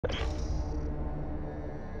What's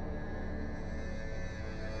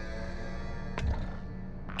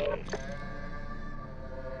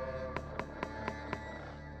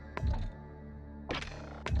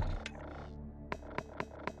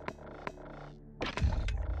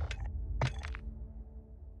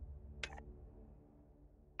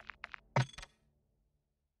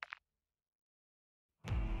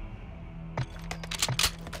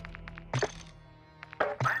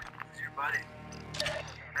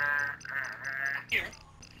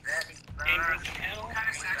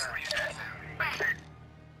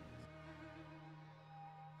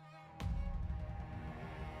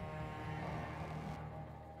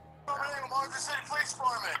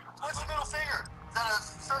the middle finger? Is that a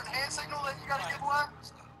certain hand signal that you gotta give away?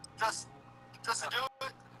 Just to do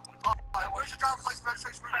it? Alright, where's your driver's license,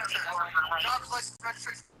 registration, proof of insurance? Driver's license,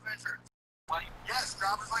 registration, proof of insurance. Yes,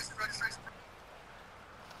 driver's license, registration.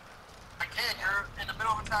 Again, you're in the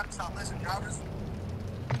middle of a traffic stop. Listen, drivers.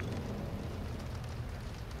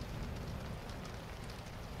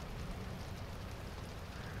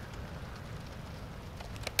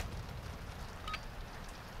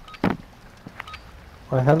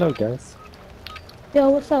 Oh, hello guys. Yo,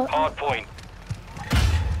 what's up? Hard point.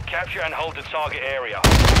 Capture and hold the target area.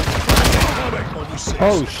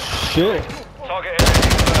 Oh shit! Target area.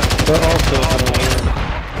 They're also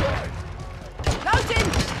Loading!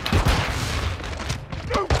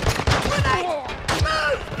 Grenade!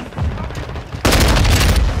 Move!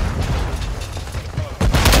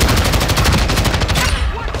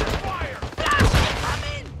 Watch your fire! I'm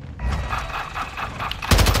in!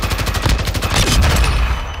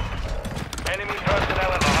 Enemy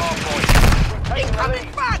personnel at the hard point. Incoming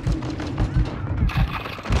front!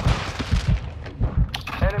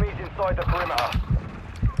 Enemies inside the perimeter.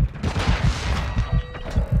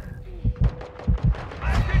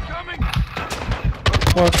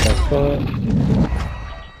 what the fuck?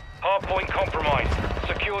 Hard point compromised.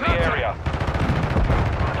 Secure the area.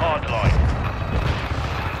 Hard line.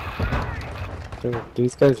 Dude,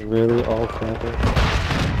 these guys really all camping.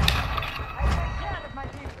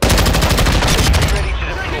 Ready to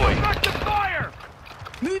deploy. Back to fire!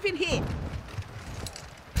 Moving here.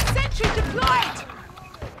 Sentry deployed!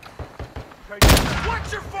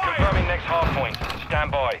 Watch your fire! Confirming next hard point.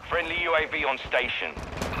 Stand by. Friendly UAV on station.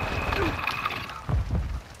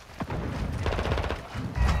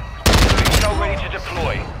 Missile ready to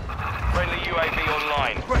deploy. Friendly UAV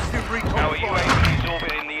online. Our UAV is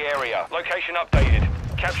orbiting the area. Location updated.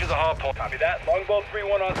 Capture the hard point. Copy that. Longbow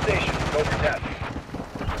 3-1 on station. Go for test.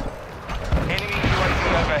 Enemy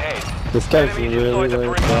UAV overhead. This guy's Enemies really inside the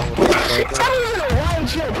like perimeter.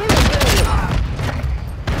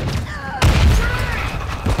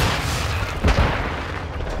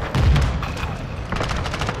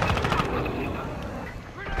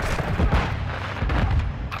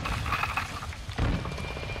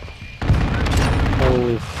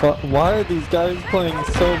 Holy fuck! Why are these guys playing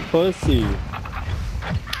so pussy?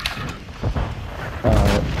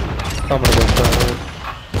 Alright, I'm gonna go try it.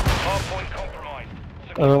 Hard point compromised.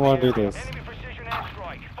 I don't want to do this. Enemy precision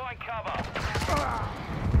airstrike. Find cover.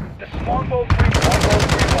 The Longbow 3-1.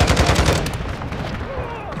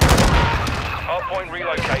 Hard point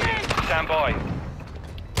relocated. Stand by.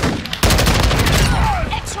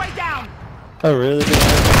 X-ray down! I really did.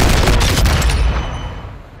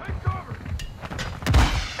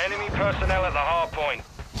 Enemy personnel at the hard point.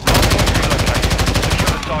 Hard point relocated.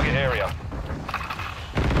 Secure the target area.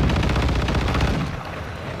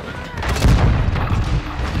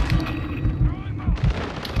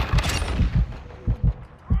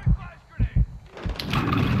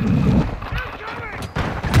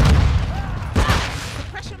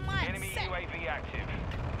 Suppression line Enemy set. UAV active.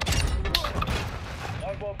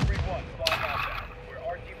 Longbow 3-1. Flying outbound. We're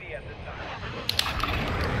RTV at this time.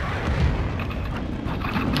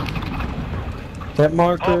 That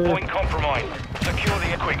marker. Hard point compromised. Secure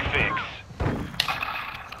the quick fix.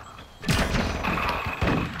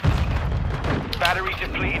 Battery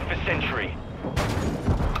depleted for sentry.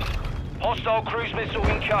 Hostile cruise missile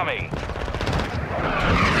incoming.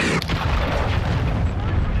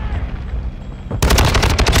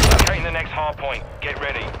 Locating the next hard point. Get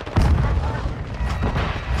ready.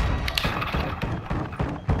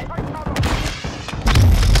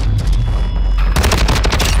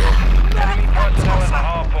 Enemy personnel at the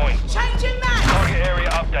hard point. Changing man! Target area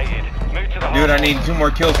updated. Move to the hard Dude, I point. need 2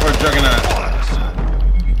 more kills for Juggernaut.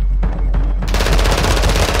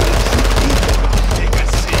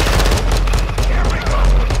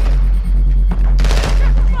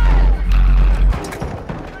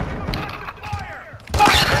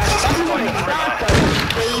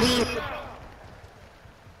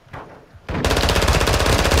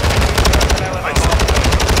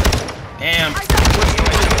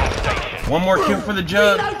 One more kill for the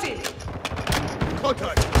jug. Reloaded.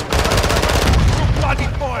 Contact. Bloody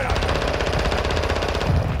fire.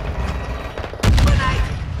 Grenade.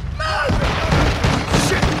 Move.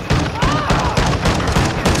 Shit.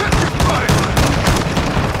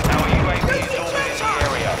 Our UAV is orbiting the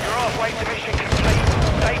area. You're halfway to mission complete.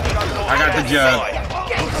 Safe jug door. I got the jug.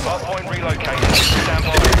 Hardpoint relocated. Stand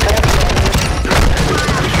by.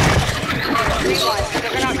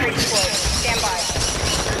 Juggernaut breach deployed. Stand by.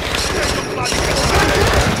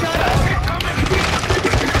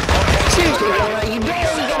 Seriously, Laura, you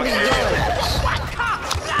barely got me going.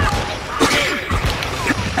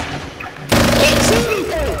 Can't see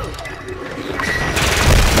anything.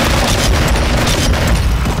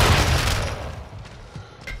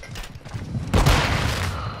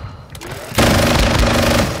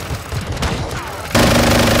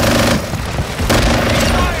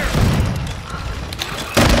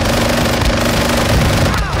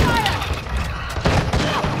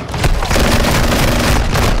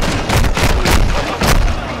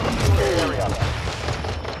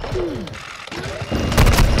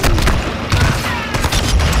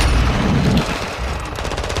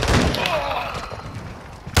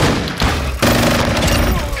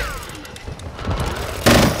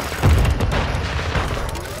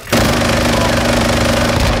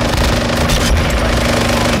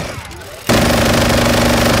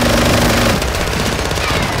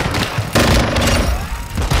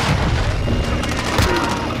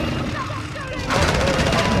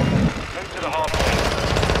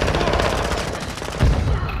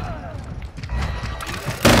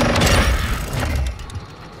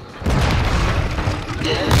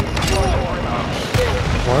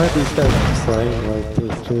 Why are these guys playing like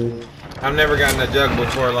this, dude? I've never gotten a jug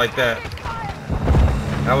before like that.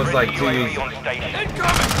 That was like too UAV easy. on station.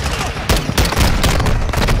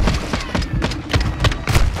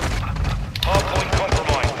 Hardpoint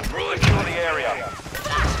compromised. Secure the area.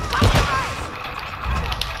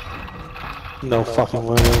 No fucking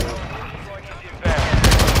way. Strike is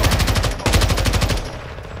inbound.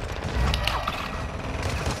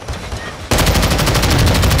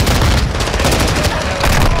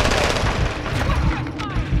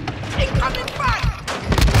 Incoming front.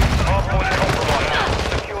 Hardpoint compromised.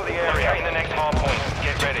 Secure the area. Locating the next hardpoint.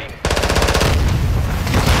 Get ready.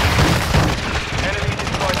 Enemies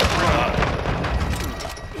inside the perimeter.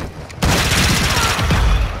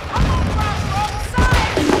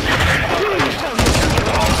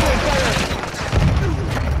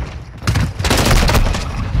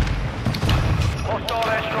 Hostile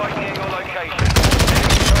airstrike near your location.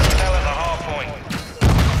 Enemy personnel at the hardpoint.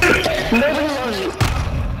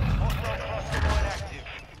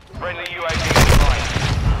 Friendly UAV online.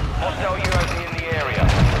 Hostile UAV in the area.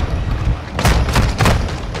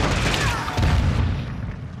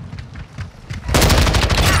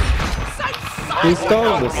 He's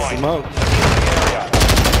throwing the smoke.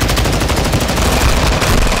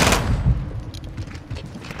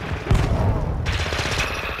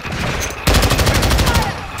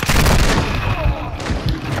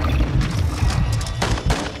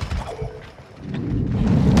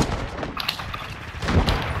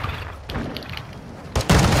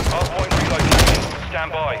 Hardpoint relocated.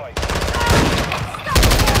 Stand by.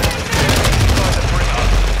 Inside the perimeter.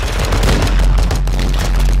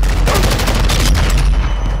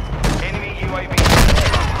 Enemy UAV.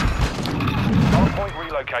 Hardpoint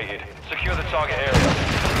relocated. Secure the target area.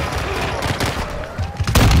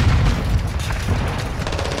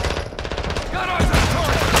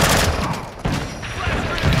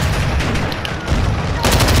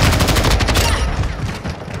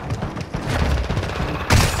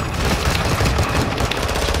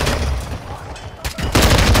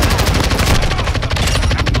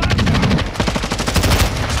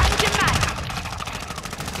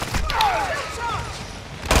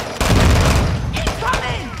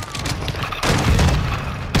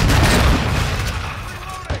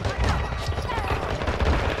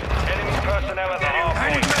 Enemy personnel at the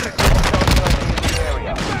hardpoint.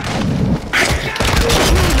 Area.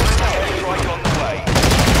 Airstrike on the way.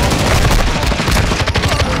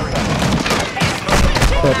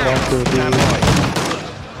 That locker, Stand dude. by.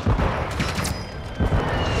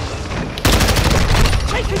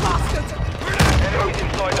 Take him, bastards. Enemies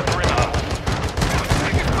inside the perimeter.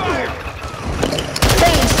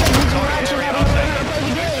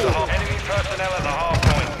 Enemy personnel at the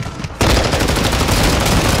hardpoint.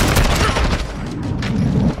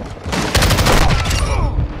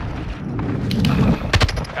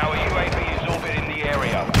 Our UAV is orbiting the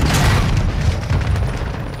area.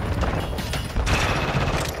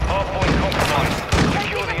 Hardpoint compromised.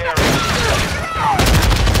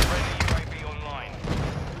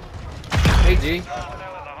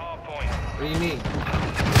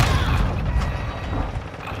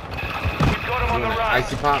 on the Doing run.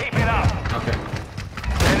 icy pop? Keep it up. Okay.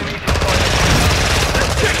 Enemies inside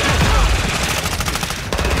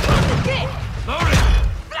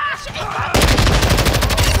Flash!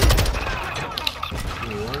 Give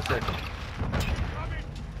me 1 second.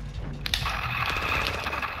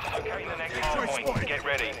 Okay, the next hard point. Get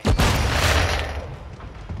ready.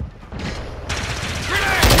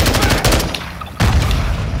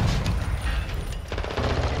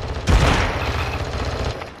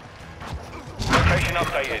 Location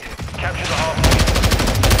updated. Capture the hard point.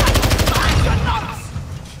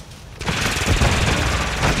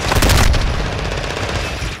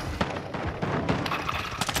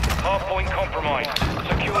 Hard point compromised.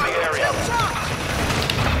 Secure the area.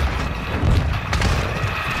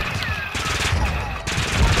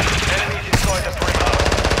 Enemies inside the perimeter.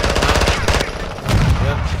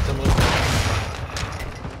 Yep, some of them.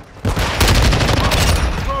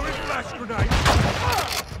 Throwing flash grenade.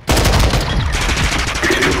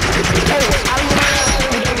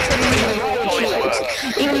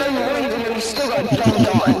 Even though you're leaving, you still got dumped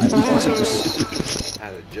on. Losers.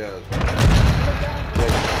 Had a jug.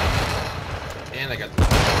 And I got the.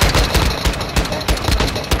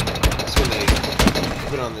 That's when they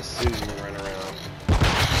put on the suit and run around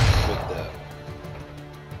with the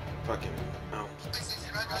fucking. Oh.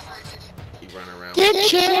 You run around. Good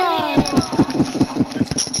job.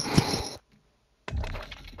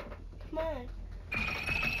 Come on.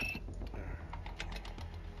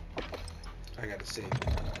 I gotta see.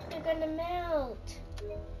 They're gonna melt.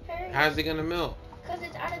 Hurry. How's it gonna melt? Because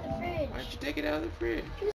it's out of the fridge. Why'd you take it out of the fridge?